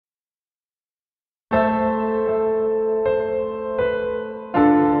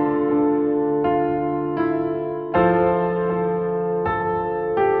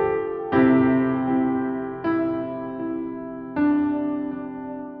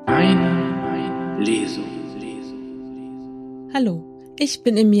Eine Lesung. Hallo, ich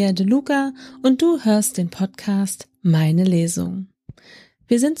bin Emilia De Luca und du hörst den Podcast Meine Lesung.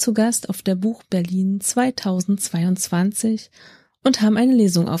 Wir sind zu Gast auf der Buch Berlin 2022 und haben eine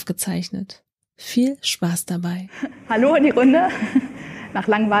Lesung aufgezeichnet. Viel Spaß dabei. Hallo in die Runde, nach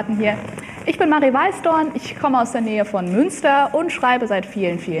langem Warten hier. Ich bin Marie Weißdorn, ich komme aus der Nähe von Münster und schreibe seit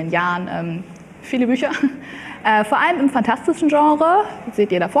vielen, vielen Jahren viele Bücher. Vor allem im fantastischen Genre, das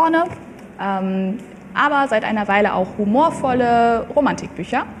seht ihr da vorne, aber seit einer Weile auch humorvolle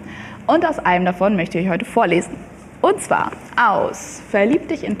Romantikbücher. Und aus einem davon möchte ich heute vorlesen. Und zwar aus Verlieb,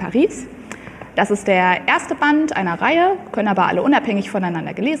 dich in Paris. Das ist der erste Band einer Reihe, können aber alle unabhängig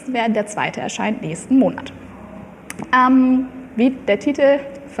voneinander gelesen werden. Der zweite erscheint nächsten Monat. Wie der Titel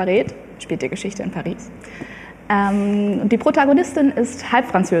verrät, spielt die Geschichte in Paris. Die Protagonistin ist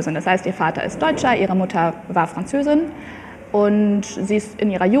Halbfranzösin, das heißt, ihr Vater ist Deutscher, ihre Mutter war Französin und sie ist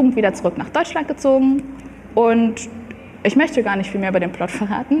in ihrer Jugend wieder zurück nach Deutschland gezogen. Und ich möchte gar nicht viel mehr über den Plot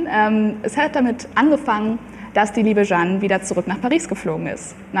verraten. Es hat damit angefangen, dass die liebe Jeanne wieder zurück nach Paris geflogen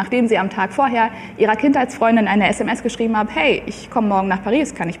ist, nachdem sie am Tag vorher ihrer Kindheitsfreundin eine SMS geschrieben hat: hey, ich komme morgen nach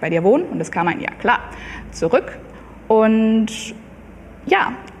Paris, kann ich bei dir wohnen? Und es kam ein Ja, klar, zurück. Und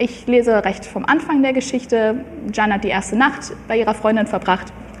ja, ich lese recht vom Anfang der Geschichte. Jeanne hat die erste Nacht bei ihrer Freundin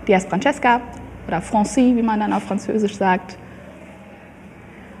verbracht. Die heißt Francesca oder Francie, wie man dann auf Französisch sagt.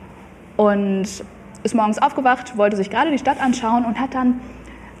 Und ist morgens aufgewacht, wollte sich gerade die Stadt anschauen und hat dann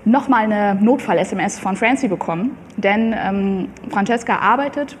nochmal eine Notfall-SMS von Francie bekommen. Denn Francesca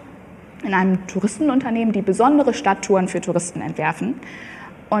arbeitet in einem Touristenunternehmen, die besondere Stadttouren für Touristen entwerfen.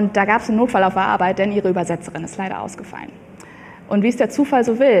 Und da gab es einen Notfall auf der Arbeit, denn ihre Übersetzerin ist leider ausgefallen. Und wie es der Zufall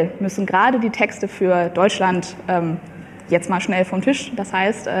so will, müssen gerade die Texte für Deutschland jetzt mal schnell vom Tisch. Das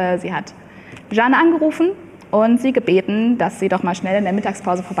heißt, sie hat Jeanne angerufen und sie gebeten, dass sie doch mal schnell in der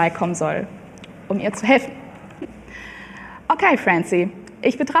Mittagspause vorbeikommen soll, um ihr zu helfen. Okay, Francie,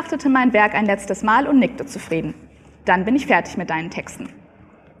 ich betrachtete mein Werk ein letztes Mal und nickte zufrieden. Dann bin ich fertig mit deinen Texten.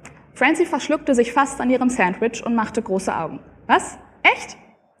 Francie verschluckte sich fast an ihrem Sandwich und machte große Augen. Was? Echt?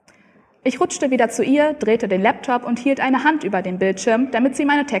 Ich rutschte wieder zu ihr, drehte den Laptop und hielt eine Hand über den Bildschirm, damit sie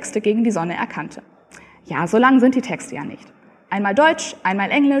meine Texte gegen die Sonne erkannte. Ja, so lang sind die Texte ja nicht. Einmal Deutsch,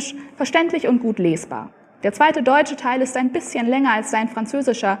 einmal Englisch, verständlich und gut lesbar. Der zweite deutsche Teil ist ein bisschen länger als sein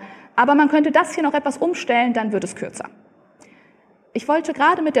französischer, aber man könnte das hier noch etwas umstellen, dann wird es kürzer. Ich wollte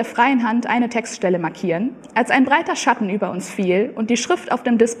gerade mit der freien Hand eine Textstelle markieren, als ein breiter Schatten über uns fiel und die Schrift auf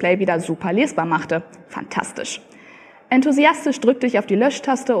dem Display wieder super lesbar machte. Fantastisch. Enthusiastisch drückte ich auf die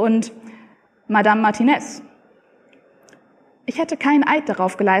Löschtaste und Madame Martinez. Ich hätte keinen Eid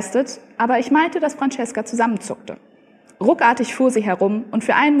darauf geleistet, aber ich meinte, dass Francesca zusammenzuckte. Ruckartig fuhr sie herum und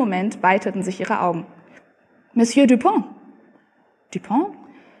für einen Moment weiteten sich ihre Augen. Monsieur Dupont? Dupont?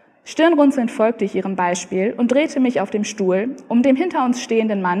 Stirnrunzelnd folgte ich ihrem Beispiel und drehte mich auf dem Stuhl, um dem hinter uns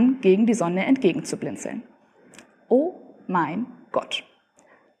stehenden Mann gegen die Sonne entgegenzublinzeln. Oh mein Gott.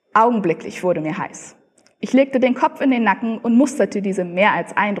 Augenblicklich wurde mir heiß. Ich legte den Kopf in den Nacken und musterte diese mehr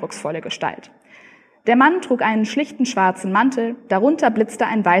als eindrucksvolle Gestalt. Der Mann trug einen schlichten schwarzen Mantel, darunter blitzte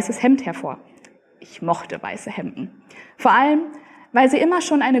ein weißes Hemd hervor. Ich mochte weiße Hemden. Vor allem, weil sie immer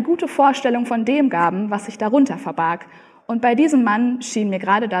schon eine gute Vorstellung von dem gaben, was sich darunter verbarg. Und bei diesem Mann schien mir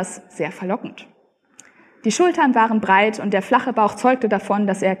gerade das sehr verlockend. Die Schultern waren breit und der flache Bauch zeugte davon,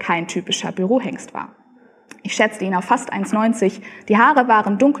 dass er kein typischer Bürohengst war. Ich schätzte ihn auf fast 1,90. Die Haare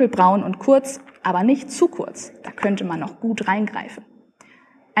waren dunkelbraun und kurz, aber nicht zu kurz. Da könnte man noch gut reingreifen.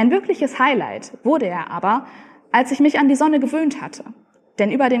 Ein wirkliches Highlight wurde er aber, als ich mich an die Sonne gewöhnt hatte.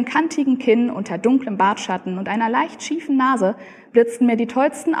 Denn über dem kantigen Kinn, unter dunklem Bartschatten und einer leicht schiefen Nase blitzten mir die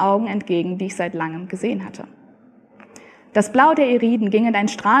tollsten Augen entgegen, die ich seit langem gesehen hatte. Das Blau der Iriden ging in ein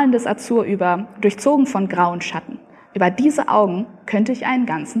strahlendes Azur über, durchzogen von grauen Schatten. Über diese Augen könnte ich einen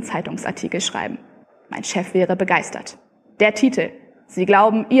ganzen Zeitungsartikel schreiben. Mein Chef wäre begeistert. Der Titel: Sie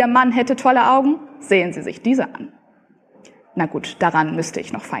glauben, Ihr Mann hätte tolle Augen? Sehen Sie sich diese an. Na gut, daran müsste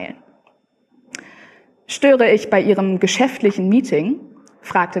ich noch feilen. Störe ich bei Ihrem geschäftlichen Meeting?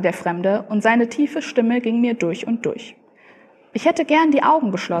 Fragte der Fremde und seine tiefe Stimme ging mir durch und durch. Ich hätte gern die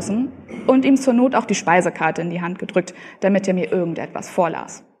Augen geschlossen und ihm zur Not auch die Speisekarte in die Hand gedrückt, damit er mir irgendetwas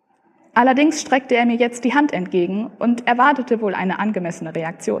vorlas. Allerdings streckte er mir jetzt die Hand entgegen und erwartete wohl eine angemessene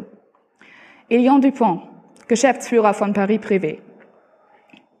Reaktion. Élian Dupont, Geschäftsführer von Paris Privée.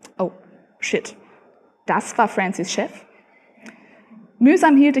 Oh, shit. Das war Francies Chef?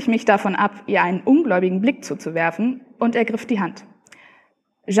 Mühsam hielt ich mich davon ab, ihr einen ungläubigen Blick zuzuwerfen und ergriff die Hand.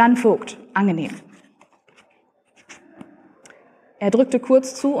 Jeanne Vogt, angenehm. Er drückte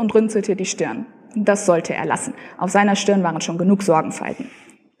kurz zu und runzelte die Stirn. Das sollte er lassen. Auf seiner Stirn waren schon genug Sorgenfalten.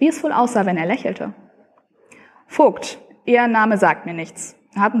 wie es wohl aussah, wenn er lächelte. Vogt, Ihr Name sagt mir nichts.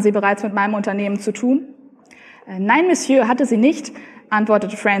 Hatten Sie bereits mit meinem Unternehmen zu tun? Nein, Monsieur, hatte sie nicht,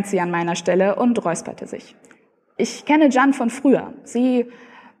 antwortete Francie an meiner Stelle und räusperte sich. Ich kenne Jeanne von früher. Sie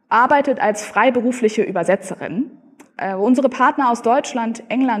arbeitet als freiberufliche Übersetzerin. Unsere Partner aus Deutschland,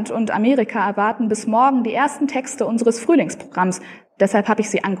 England und Amerika erwarten bis morgen die ersten Texte unseres Frühlingsprogramms. Deshalb habe ich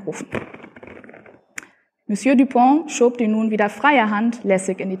Sie angerufen. Monsieur Dupont schob die nun wieder freie Hand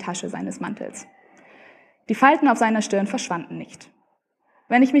lässig in die Tasche seines Mantels. Die Falten auf seiner Stirn verschwanden nicht.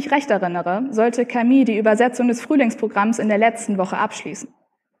 Wenn ich mich recht erinnere, sollte Camille die Übersetzung des Frühlingsprogramms in der letzten Woche abschließen.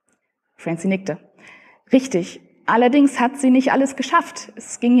 Francie nickte. Richtig. Allerdings hat sie nicht alles geschafft.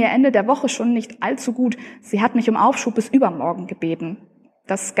 Es ging ihr Ende der Woche schon nicht allzu gut. Sie hat mich um Aufschub bis übermorgen gebeten.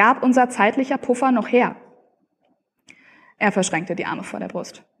 Das gab unser zeitlicher Puffer noch her. Er verschränkte die Arme vor der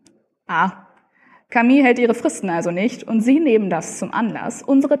Brust. Camille hält ihre Fristen also nicht und Sie nehmen das zum Anlass,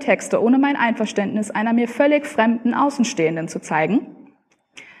 unsere Texte ohne mein Einverständnis einer mir völlig fremden Außenstehenden zu zeigen?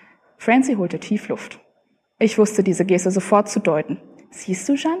 Francie holte tief Luft. Ich wusste diese Geste sofort zu deuten. Siehst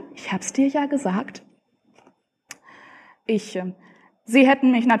du, Jeanne, ich hab's dir ja gesagt. Sie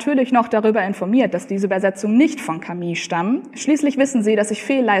hätten mich natürlich noch darüber informiert, dass diese Übersetzungen nicht von Camille stammen. Schließlich wissen Sie, dass ich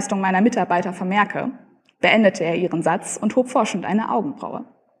Fehlleistungen meiner Mitarbeiter vermerke, beendete er ihren Satz und hob forschend eine Augenbraue.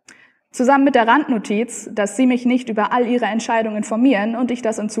 Zusammen mit der Randnotiz, dass Sie mich nicht über all Ihre Entscheidungen informieren und ich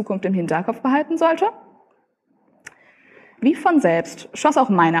das in Zukunft im Hinterkopf behalten sollte? Wie von selbst schoss auch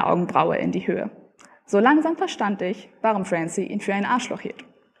meine Augenbraue in die Höhe. So langsam verstand ich, warum Francie ihn für ein Arschloch hielt.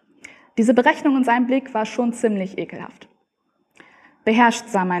 Diese Berechnung in seinem Blick war schon ziemlich ekelhaft. Beherrscht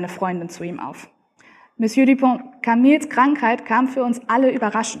sah meine Freundin zu ihm auf. Monsieur Dupont, Camilles Krankheit kam für uns alle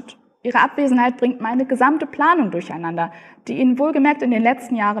überraschend. Ihre Abwesenheit bringt meine gesamte Planung durcheinander, die Ihnen wohlgemerkt in den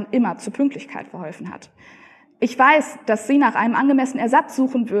letzten Jahren immer zur Pünktlichkeit verholfen hat. Ich weiß, dass Sie nach einem angemessenen Ersatz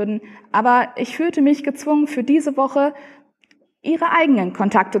suchen würden, aber ich fühlte mich gezwungen, für diese Woche Ihre eigenen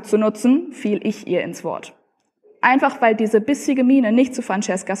Kontakte zu nutzen, fiel ich ihr ins Wort. Einfach weil diese bissige Miene nicht zu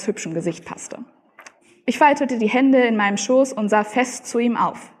Francescas hübschem Gesicht passte. Ich faltete die Hände in meinem Schoß und sah fest zu ihm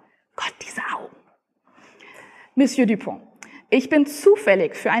auf. Gott, diese Augen. Monsieur Dupont, ich bin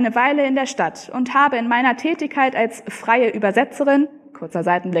zufällig für eine Weile in der Stadt und habe in meiner Tätigkeit als freie Übersetzerin, kurzer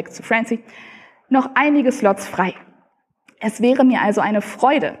Seitenblick zu Francie, noch einige Slots frei. Es wäre mir also eine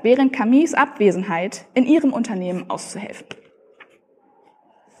Freude, während Camilles Abwesenheit in Ihrem Unternehmen auszuhelfen.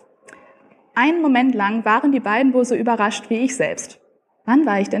 Einen Moment lang waren die beiden wohl so überrascht wie ich selbst. Wann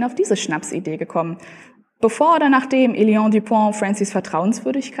war ich denn auf diese Schnapsidee gekommen? Bevor oder nachdem Élian Dupont Francies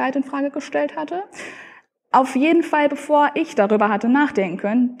Vertrauenswürdigkeit in Frage gestellt hatte? Auf jeden Fall, bevor ich darüber hatte nachdenken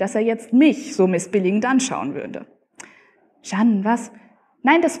können, dass er jetzt mich so missbilligend anschauen würde. Jeanne, was?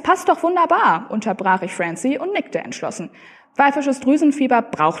 Nein, das passt doch wunderbar, unterbrach ich Francie und nickte entschlossen. Pfeifisches Drüsenfieber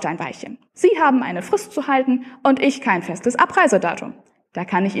braucht ein Weilchen. Sie haben eine Frist zu halten und ich kein festes Abreisedatum. Da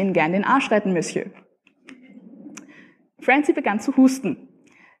kann ich Ihnen gern den Arsch retten, Monsieur. Francie begann zu husten.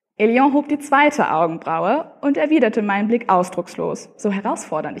 Élian hob die zweite Augenbraue und erwiderte meinen Blick ausdruckslos, so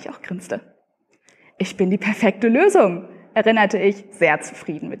herausfordernd ich auch grinste. Ich bin die perfekte Lösung, erinnerte ich, sehr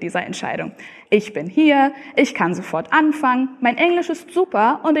zufrieden mit dieser Entscheidung. Ich bin hier, ich kann sofort anfangen, mein Englisch ist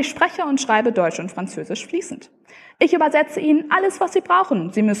super und ich spreche und schreibe Deutsch und Französisch fließend. Ich übersetze Ihnen alles, was Sie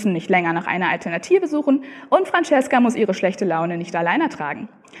brauchen. Sie müssen nicht länger nach einer Alternative suchen und Francesca muss ihre schlechte Laune nicht allein ertragen.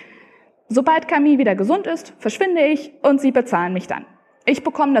 Sobald Camille wieder gesund ist, verschwinde ich und Sie bezahlen mich dann. Ich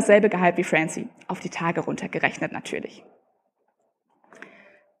bekomme dasselbe Gehalt wie Francie, auf die Tage runtergerechnet natürlich.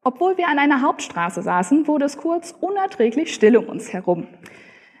 Obwohl wir an einer Hauptstraße saßen, wurde es kurz unerträglich still um uns herum.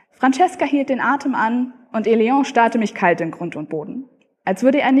 Francesca hielt den Atem an und Élian starrte mich kalt in Grund und Boden, als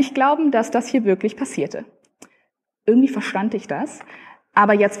würde er nicht glauben, dass das hier wirklich passierte. Irgendwie verstand ich das,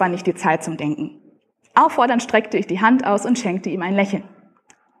 aber jetzt war nicht die Zeit zum Denken. Auffordernd streckte ich die Hand aus und schenkte ihm ein Lächeln.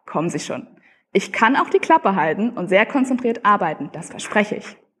 Kommen Sie schon. Ich kann auch die Klappe halten und sehr konzentriert arbeiten, das verspreche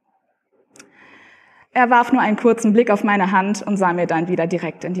ich. Er warf nur einen kurzen Blick auf meine Hand und sah mir dann wieder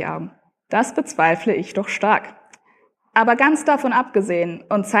direkt in die Augen. Das bezweifle ich doch stark. Aber ganz davon abgesehen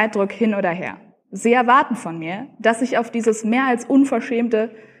und Zeitdruck hin oder her. Sie erwarten von mir, dass ich auf dieses mehr als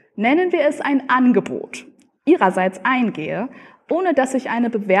unverschämte, nennen wir es ein Angebot, Ihrerseits eingehe, ohne dass ich eine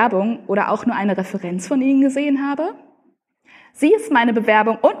Bewerbung oder auch nur eine Referenz von Ihnen gesehen habe? Sie ist meine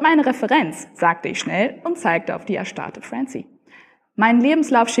Bewerbung und meine Referenz, sagte ich schnell und zeigte auf die erstarrte Francie. Meinen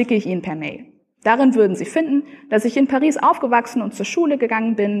Lebenslauf schicke ich Ihnen per Mail. Darin würden Sie finden, dass ich in Paris aufgewachsen und zur Schule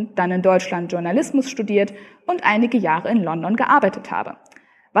gegangen bin, dann in Deutschland Journalismus studiert und einige Jahre in London gearbeitet habe.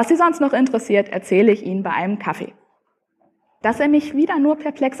 Was Sie sonst noch interessiert, erzähle ich Ihnen bei einem Kaffee. Dass er mich wieder nur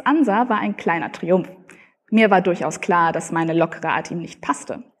perplex ansah, war ein kleiner Triumph. Mir war durchaus klar, dass meine lockere Art ihm nicht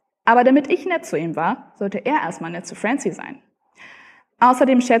passte. Aber damit ich nett zu ihm war, sollte er erstmal nett zu Francie sein.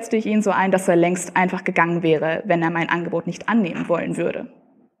 Außerdem schätzte ich ihn so ein, dass er längst einfach gegangen wäre, wenn er mein Angebot nicht annehmen wollen würde.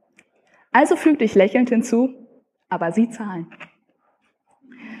 Also fügte ich lächelnd hinzu, aber Sie zahlen.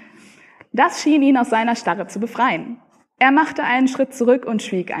 Das schien ihn aus seiner Starre zu befreien. Er machte einen Schritt zurück und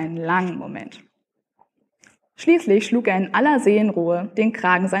schwieg einen langen Moment. Schließlich schlug er in aller Seelenruhe den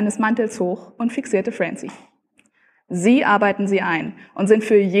Kragen seines Mantels hoch und fixierte Francie. Sie arbeiten sie ein und sind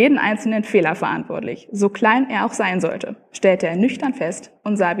für jeden einzelnen Fehler verantwortlich, so klein er auch sein sollte, stellte er nüchtern fest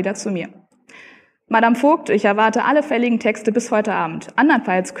und sah wieder zu mir. Madame Vogt, ich erwarte alle fälligen Texte bis heute Abend.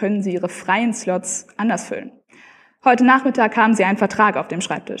 Andernfalls können Sie Ihre freien Slots anders füllen. Heute Nachmittag haben Sie einen Vertrag auf dem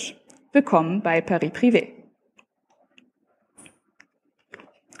Schreibtisch. Willkommen bei Paris Privée.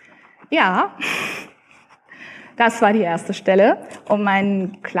 Ja, das war die erste Stelle, um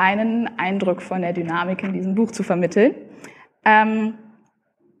einen kleinen Eindruck von der Dynamik in diesem Buch zu vermitteln.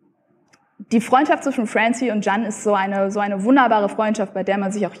 Die Freundschaft zwischen Francie und Jeanne ist so eine wunderbare Freundschaft, bei der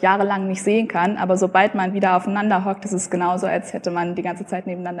man sich auch jahrelang nicht sehen kann. Aber sobald man wieder aufeinander hockt, ist es genauso, als hätte man die ganze Zeit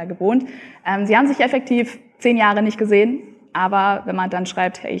nebeneinander gewohnt. Sie haben sich effektiv 10 Jahre nicht gesehen. Aber wenn man dann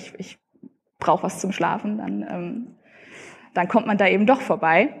schreibt, hey, ich brauche was zum Schlafen, dann kommt man da eben doch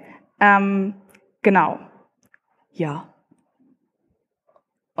vorbei. Genau. Ja.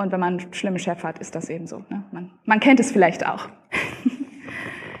 Und wenn man einen schlimmen Chef hat, ist das eben so. Ne? Man kennt es vielleicht auch.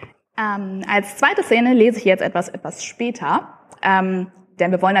 Als zweite Szene lese ich jetzt etwas später,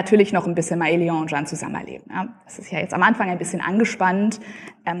 denn wir wollen natürlich noch ein bisschen mal Élian und Jeanne zusammen erleben. Ja? Das ist ja jetzt am Anfang ein bisschen angespannt,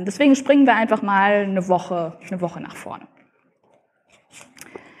 deswegen springen wir einfach mal eine Woche nach vorne.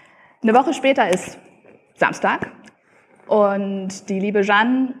 Eine Woche später ist Samstag und die liebe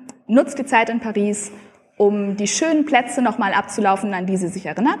Jeanne nutzt die Zeit in Paris, um die schönen Plätze nochmal abzulaufen, an die sie sich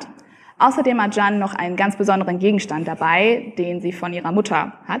erinnert. Außerdem hat Jeanne noch einen ganz besonderen Gegenstand dabei, den sie von ihrer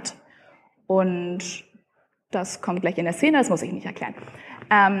Mutter hat. Und das kommt gleich in der Szene, das muss ich nicht erklären.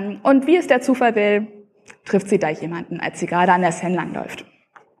 Und wie es der Zufall will, trifft sie da jemanden, als sie gerade an der Seine langläuft.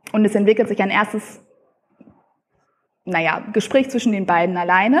 Und es entwickelt sich ein erstes, Gespräch zwischen den beiden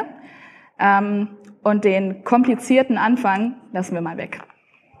alleine. Und den komplizierten Anfang lassen wir mal weg.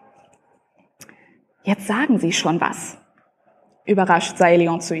 Jetzt sagen Sie schon was. Überrascht sah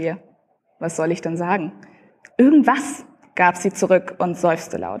Élian zu ihr. Was soll ich denn sagen? Irgendwas, gab sie zurück und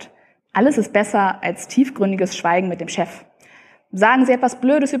seufzte laut. Alles ist besser als tiefgründiges Schweigen mit dem Chef. Sagen Sie etwas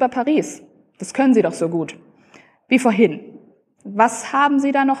Blödes über Paris. Das können Sie doch so gut. Wie vorhin. Was haben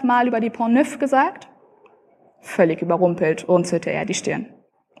Sie da noch mal über die Pont Neuf gesagt? Völlig überrumpelt runzelte er die Stirn.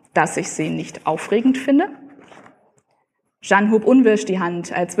 Dass ich sie nicht aufregend finde? Jeanne hob unwirsch die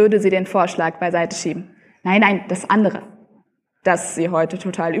Hand, als würde sie den Vorschlag beiseite schieben. Nein, das andere. Dass sie heute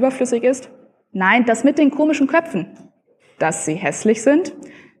total überflüssig ist? Nein, das mit den komischen Köpfen. Dass sie hässlich sind?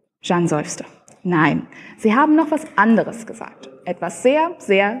 Jeanne seufzte. Nein, Sie haben noch was anderes gesagt. Etwas sehr,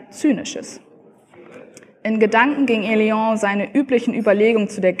 sehr Zynisches. In Gedanken ging Élian seine üblichen Überlegungen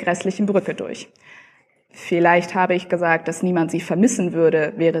zu der grässlichen Brücke durch. Vielleicht habe ich gesagt, dass niemand sie vermissen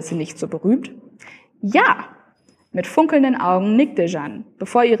würde, wäre sie nicht so berühmt. Ja, mit funkelnden Augen nickte Jeanne,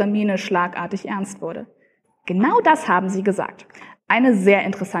 bevor ihre Miene schlagartig ernst wurde. Genau das haben Sie gesagt. Eine sehr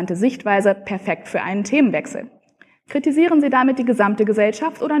interessante Sichtweise, perfekt für einen Themenwechsel. Kritisieren Sie damit die gesamte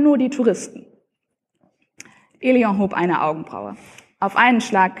Gesellschaft oder nur die Touristen? Élian hob eine Augenbraue. Auf einen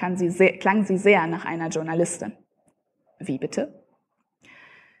Schlag klang sie sehr nach einer Journalistin. Wie bitte?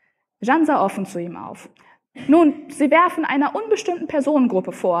 Jeanne sah offen zu ihm auf. Nun, Sie werfen einer unbestimmten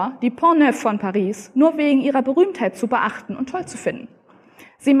Personengruppe vor, die Pont Neuf von Paris nur wegen ihrer Berühmtheit zu beachten und toll zu finden.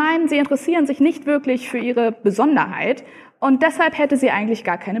 Sie meinen, sie interessieren sich nicht wirklich für ihre Besonderheit und deshalb hätte sie eigentlich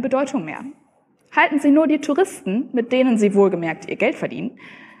gar keine Bedeutung mehr. Halten Sie nur die Touristen, mit denen Sie wohlgemerkt ihr Geld verdienen,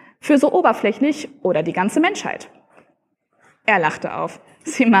 für so oberflächlich oder die ganze Menschheit. Er lachte auf.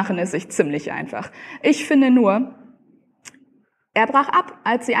 Sie machen es sich ziemlich einfach. Ich finde nur... Er brach ab,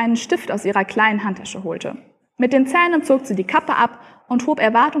 als sie einen Stift aus ihrer kleinen Handtasche holte. Mit den Zähnen zog sie die Kappe ab und hob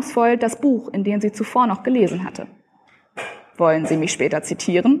erwartungsvoll das Buch, in dem sie zuvor noch gelesen hatte. Wollen Sie mich später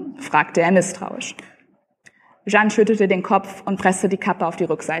zitieren? Fragte er misstrauisch. Jeanne schüttelte den Kopf und presste die Kappe auf die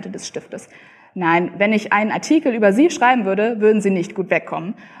Rückseite des Stiftes. Nein, wenn ich einen Artikel über Sie schreiben würde, würden Sie nicht gut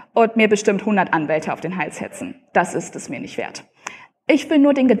wegkommen und mir bestimmt 100 Anwälte auf den Hals hetzen. Das ist es mir nicht wert. Ich will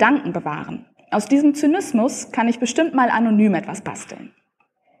nur den Gedanken bewahren. Aus diesem Zynismus kann ich bestimmt mal anonym etwas basteln.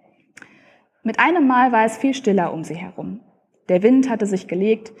 Mit einem Mal war es viel stiller um sie herum. Der Wind hatte sich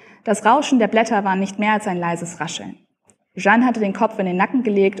gelegt, das Rauschen der Blätter war nicht mehr als ein leises Rascheln. Jeanne hatte den Kopf in den Nacken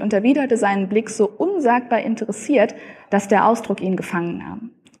gelegt und erwiderte seinen Blick so unsagbar interessiert, dass der Ausdruck ihn gefangen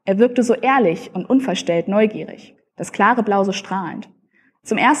nahm. Er wirkte so ehrlich und unverstellt neugierig, das klare Blau so strahlend.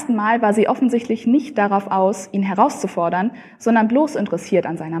 Zum ersten Mal war sie offensichtlich nicht darauf aus, ihn herauszufordern, sondern bloß interessiert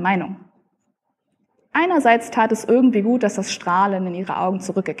an seiner Meinung. Einerseits tat es irgendwie gut, dass das Strahlen in ihre Augen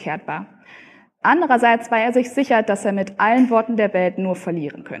zurückgekehrt war. Andererseits war er sich sicher, dass er mit allen Worten der Welt nur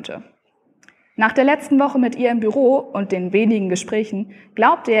verlieren könnte. Nach der letzten Woche mit ihr im Büro und den wenigen Gesprächen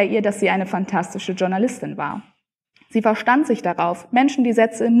glaubte er ihr, dass sie eine fantastische Journalistin war. Sie verstand sich darauf, Menschen die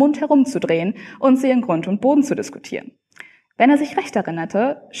Sätze im Mund herumzudrehen und sie in Grund und Boden zu diskutieren. Wenn er sich recht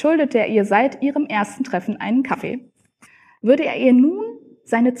erinnerte, schuldete er ihr seit ihrem ersten Treffen einen Kaffee. Würde er ihr nun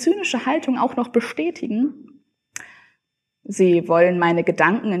seine zynische Haltung auch noch bestätigen? »Sie wollen meine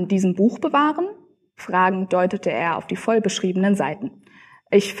Gedanken in diesem Buch bewahren?« Fragend deutete er auf die voll beschriebenen Seiten.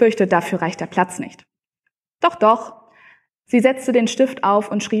 »Ich fürchte, dafür reicht der Platz nicht.« »Doch, doch.« Sie setzte den Stift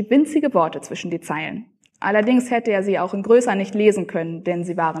auf und schrieb winzige Worte zwischen die Zeilen. Allerdings hätte er sie auch in größer nicht lesen können, denn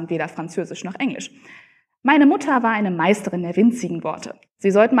sie waren weder Französisch noch Englisch. Meine Mutter war eine Meisterin der winzigen Worte.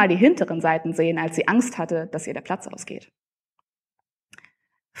 Sie sollten mal die hinteren Seiten sehen, als sie Angst hatte, dass ihr der Platz ausgeht.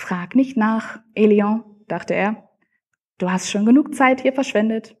 »Frag nicht nach, Élian«, dachte er. »Du hast schon genug Zeit hier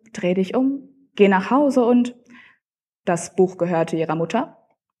verschwendet. Dreh dich um, geh nach Hause und...« Das Buch gehörte ihrer Mutter.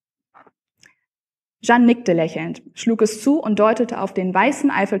 Jeanne nickte lächelnd, schlug es zu und deutete auf den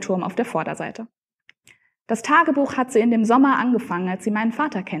weißen Eiffelturm auf der Vorderseite. Das Tagebuch hat sie in dem Sommer angefangen, als sie meinen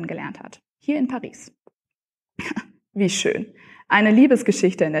Vater kennengelernt hat. Hier in Paris. Wie schön. Eine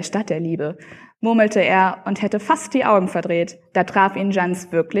Liebesgeschichte in der Stadt der Liebe, murmelte er und hätte fast die Augen verdreht. Da traf ihn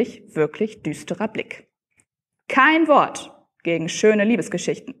Jeannes wirklich, wirklich düsterer Blick. Kein Wort gegen schöne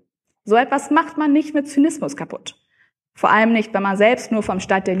Liebesgeschichten. So etwas macht man nicht mit Zynismus kaputt. Vor allem nicht, wenn man selbst nur vom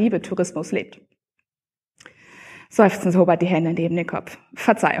Stadt der Liebe Tourismus lebt. Seufzend hob er die Hände neben den Kopf.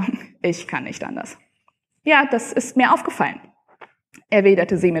 Verzeihung, ich kann nicht anders. Ja, das ist mir aufgefallen,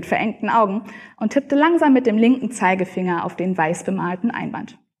 erwiderte sie mit verengten Augen und tippte langsam mit dem linken Zeigefinger auf den weiß bemalten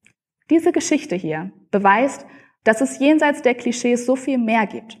Einband. Diese Geschichte hier beweist, dass es jenseits der Klischees so viel mehr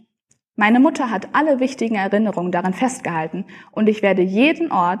gibt. Meine Mutter hat alle wichtigen Erinnerungen daran festgehalten und ich werde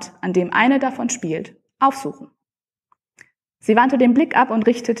jeden Ort, an dem eine davon spielt, aufsuchen. Sie wandte den Blick ab und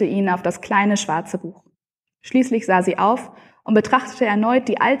richtete ihn auf das kleine schwarze Buch. Schließlich sah sie auf und betrachtete erneut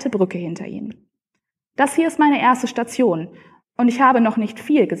die alte Brücke hinter ihnen. Das hier ist meine erste Station und ich habe noch nicht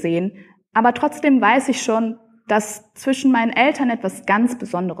viel gesehen, aber trotzdem weiß ich schon, dass zwischen meinen Eltern etwas ganz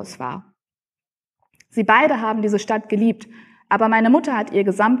Besonderes war. Sie beide haben diese Stadt geliebt, aber meine Mutter hat ihr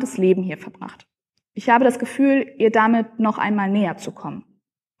gesamtes Leben hier verbracht. Ich habe das Gefühl, ihr damit noch einmal näher zu kommen.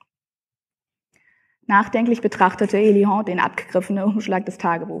 Nachdenklich betrachtete Élian den abgegriffenen Umschlag des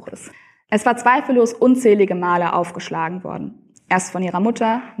Tagebuches. Es war zweifellos unzählige Male aufgeschlagen worden. Erst von ihrer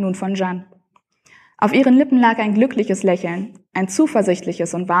Mutter, nun von Jeanne. Auf ihren Lippen lag ein glückliches Lächeln, ein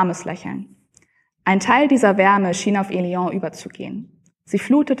zuversichtliches und warmes Lächeln. Ein Teil dieser Wärme schien auf Élian überzugehen. Sie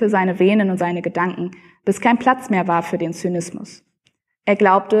flutete seine Venen und seine Gedanken, bis kein Platz mehr war für den Zynismus. Er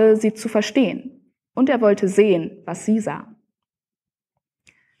glaubte, sie zu verstehen, und er wollte sehen, was sie sah.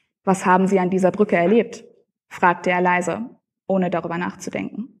 »Was haben Sie an dieser Brücke erlebt?« fragte er leise, ohne darüber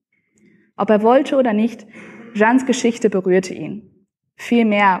nachzudenken. Ob er wollte oder nicht, Jeannes Geschichte berührte ihn. Viel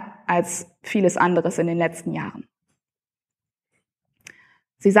mehr als vieles anderes in den letzten Jahren.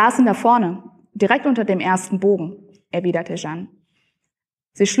 »Sie saßen da vorne, direkt unter dem ersten Bogen«, erwiderte Jeanne.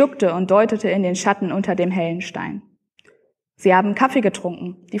 Sie schluckte und deutete in den Schatten unter dem hellen Stein. »Sie haben Kaffee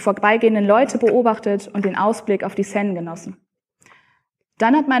getrunken, die vorbeigehenden Leute beobachtet und den Ausblick auf die Seine genossen.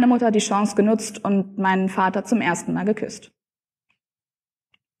 Dann hat meine Mutter die Chance genutzt und meinen Vater zum ersten Mal geküsst.«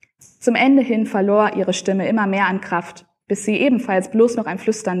 Zum Ende hin verlor ihre Stimme immer mehr an Kraft, bis sie ebenfalls bloß noch ein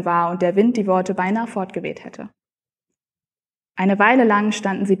Flüstern war und der Wind die Worte beinahe fortgeweht hätte. Eine Weile lang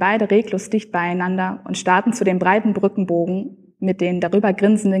standen sie beide reglos dicht beieinander und starrten zu dem breiten Brückenbogen mit den darüber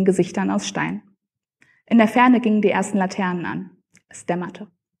grinsenden Gesichtern aus Stein. In der Ferne gingen die ersten Laternen an. Es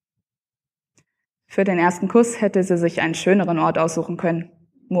dämmerte. Für den ersten Kuss hätte sie sich einen schöneren Ort aussuchen können,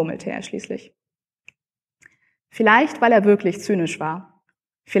 murmelte er schließlich. Vielleicht, weil er wirklich zynisch war.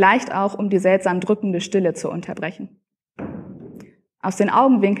 Vielleicht auch, um die seltsam drückende Stille zu unterbrechen. Aus den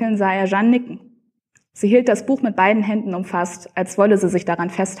Augenwinkeln sah er Jeanne nicken. Sie hielt das Buch mit beiden Händen umfasst, als wolle sie sich daran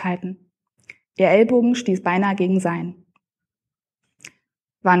festhalten. Ihr Ellbogen stieß beinahe gegen seinen.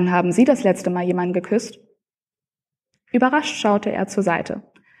 »Wann haben Sie das letzte Mal jemanden geküsst?« Überrascht schaute er zur Seite.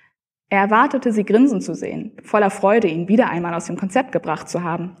 Er erwartete, sie grinsen zu sehen, voller Freude, ihn wieder einmal aus dem Konzept gebracht zu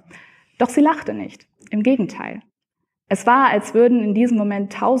haben. Doch sie lachte nicht, im Gegenteil. Es war, als würden in diesem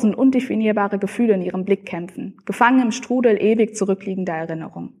Moment 1000 undefinierbare Gefühle in ihrem Blick kämpfen, gefangen im Strudel ewig zurückliegender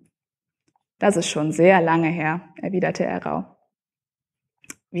Erinnerungen. »Das ist schon sehr lange her«, erwiderte er rauh.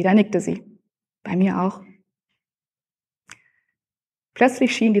 Wieder nickte sie. »Bei mir auch.«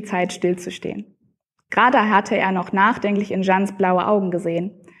 Plötzlich schien die Zeit stillzustehen. Gerade hatte er noch nachdenklich in Jeannes blaue Augen gesehen.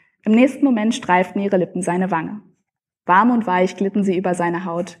 Im nächsten Moment streiften ihre Lippen seine Wange. Warm und weich glitten sie über seine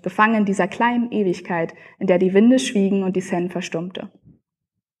Haut, gefangen in dieser kleinen Ewigkeit, in der die Winde schwiegen und die Seine verstummte.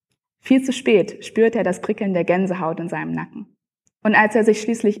 Viel zu spät spürte er das Prickeln der Gänsehaut in seinem Nacken. Und als er sich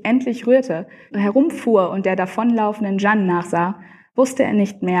schließlich endlich rührte, herumfuhr und der davonlaufenden Jeanne nachsah, wusste er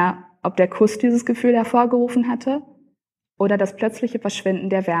nicht mehr, ob der Kuss dieses Gefühl hervorgerufen hatte oder das plötzliche Verschwinden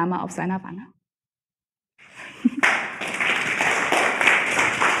der Wärme auf seiner Wange.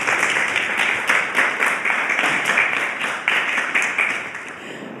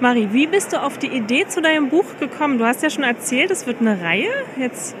 Marie, wie bist du auf die Idee zu deinem Buch gekommen? Du hast ja schon erzählt, es wird eine Reihe.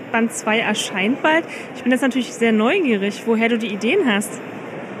 Jetzt Band 2 erscheint bald. Ich bin jetzt natürlich sehr neugierig, woher du die Ideen hast.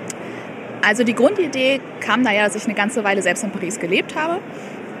 Also die Grundidee kam daher, dass ich eine ganze Weile selbst in Paris gelebt habe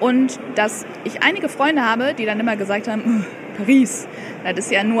und dass ich einige Freunde habe, die dann immer gesagt haben, Paris, das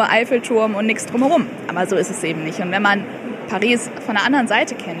ist ja nur Eiffelturm und nichts drumherum. Aber so ist es eben nicht. Und wenn man Paris von der anderen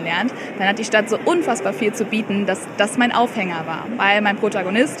Seite kennenlernt, dann hat die Stadt so unfassbar viel zu bieten, dass das mein Aufhänger war. Weil mein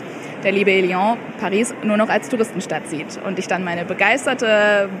Protagonist, der liebe Élian, Paris nur noch als Touristenstadt sieht. Und ich dann meine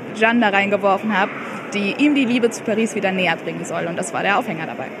begeisterte Jeanne da reingeworfen habe, die ihm die Liebe zu Paris wieder näher bringen soll. Und das war der Aufhänger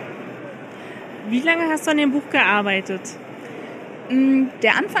dabei. Wie lange hast du an dem Buch gearbeitet?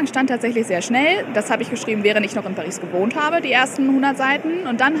 Der Anfang stand tatsächlich sehr schnell. Das habe ich geschrieben, während ich noch in Paris gewohnt habe, die ersten 100 Seiten.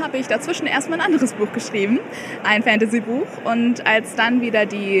 Und dann habe ich dazwischen erstmal ein anderes Buch geschrieben, ein Fantasy-Buch. Und als dann wieder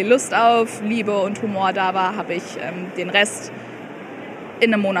die Lust auf Liebe und Humor da war, habe ich den Rest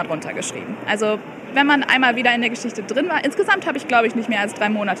in einem Monat runtergeschrieben. Also wenn man einmal wieder in der Geschichte drin war, insgesamt habe ich, glaube ich, nicht mehr als 3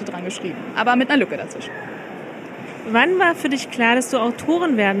 Monate dran geschrieben. Aber mit einer Lücke dazwischen. Wann war für dich klar, dass du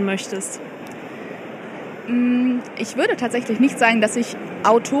Autorin werden möchtest? Ich würde tatsächlich nicht sagen, dass ich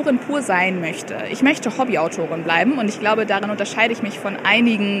Autorin pur sein möchte. Ich möchte Hobbyautorin bleiben und ich glaube, darin unterscheide ich mich von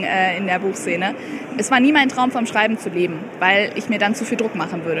einigen in der Buchszene. Es war nie mein Traum, vom Schreiben zu leben, weil ich mir dann zu viel Druck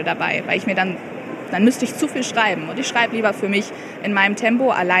machen würde dabei, weil ich mir dann müsste ich zu viel schreiben und ich schreibe lieber für mich in meinem Tempo,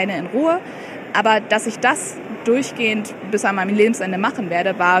 alleine in Ruhe. Aber dass ich das durchgehend bis an meinem Lebensende machen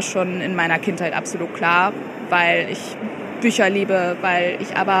werde, war schon in meiner Kindheit absolut klar, weil ich Bücher liebe, weil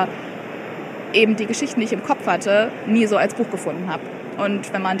ich aber eben die Geschichten, die ich im Kopf hatte, nie so als Buch gefunden habe.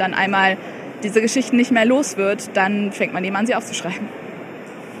 Und wenn man dann einmal diese Geschichten nicht mehr los wird, dann fängt man eben an, sie aufzuschreiben.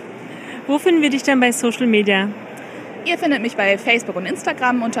 Wo finden wir dich denn bei Social Media? Ihr findet mich bei Facebook und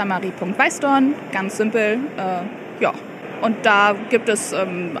Instagram unter Marie.Weißdorn, ganz simpel, ja. Und da gibt es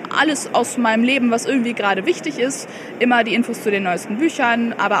alles aus meinem Leben, was irgendwie gerade wichtig ist. Immer die Infos zu den neuesten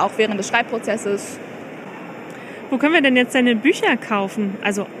Büchern, aber auch während des Schreibprozesses. Wo können wir denn jetzt deine Bücher kaufen?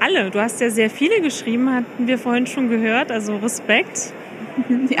 Also alle. Du hast ja sehr viele geschrieben, hatten wir vorhin schon gehört. Also Respekt.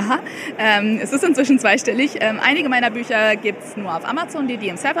 Ja, es ist inzwischen zweistellig. Einige meiner Bücher gibt es nur auf Amazon, die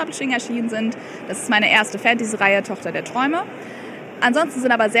im Self-Publishing erschienen sind. Das ist meine erste Fantasy-Reihe, Tochter der Träume. Ansonsten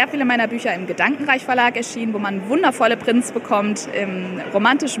sind aber sehr viele meiner Bücher im Gedankenreich Verlag erschienen, wo man wundervolle Prints bekommt im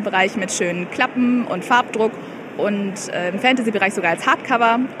romantischen Bereich mit schönen Klappen und Farbdruck und im Fantasy-Bereich sogar als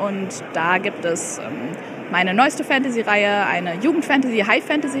Hardcover. Und da gibt es meine neueste Fantasy-Reihe, eine Jugend-Fantasy-,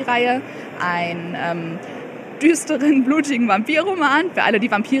 High-Fantasy-Reihe, einen düsteren, blutigen Vampirroman, für alle,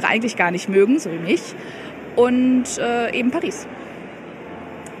 die Vampire eigentlich gar nicht mögen, so wie mich, und eben Paris.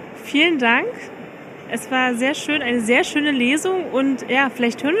 Vielen Dank. Es war sehr schön, eine sehr schöne Lesung und ja,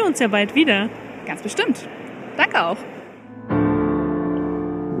 vielleicht hören wir uns ja bald wieder. Ganz bestimmt. Danke auch.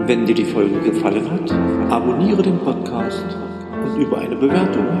 Wenn dir die Folge gefallen hat, abonniere den Podcast und über eine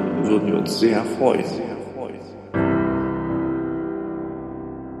Bewertung würden wir uns sehr freuen.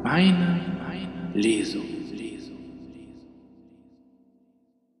 Meine Lesung.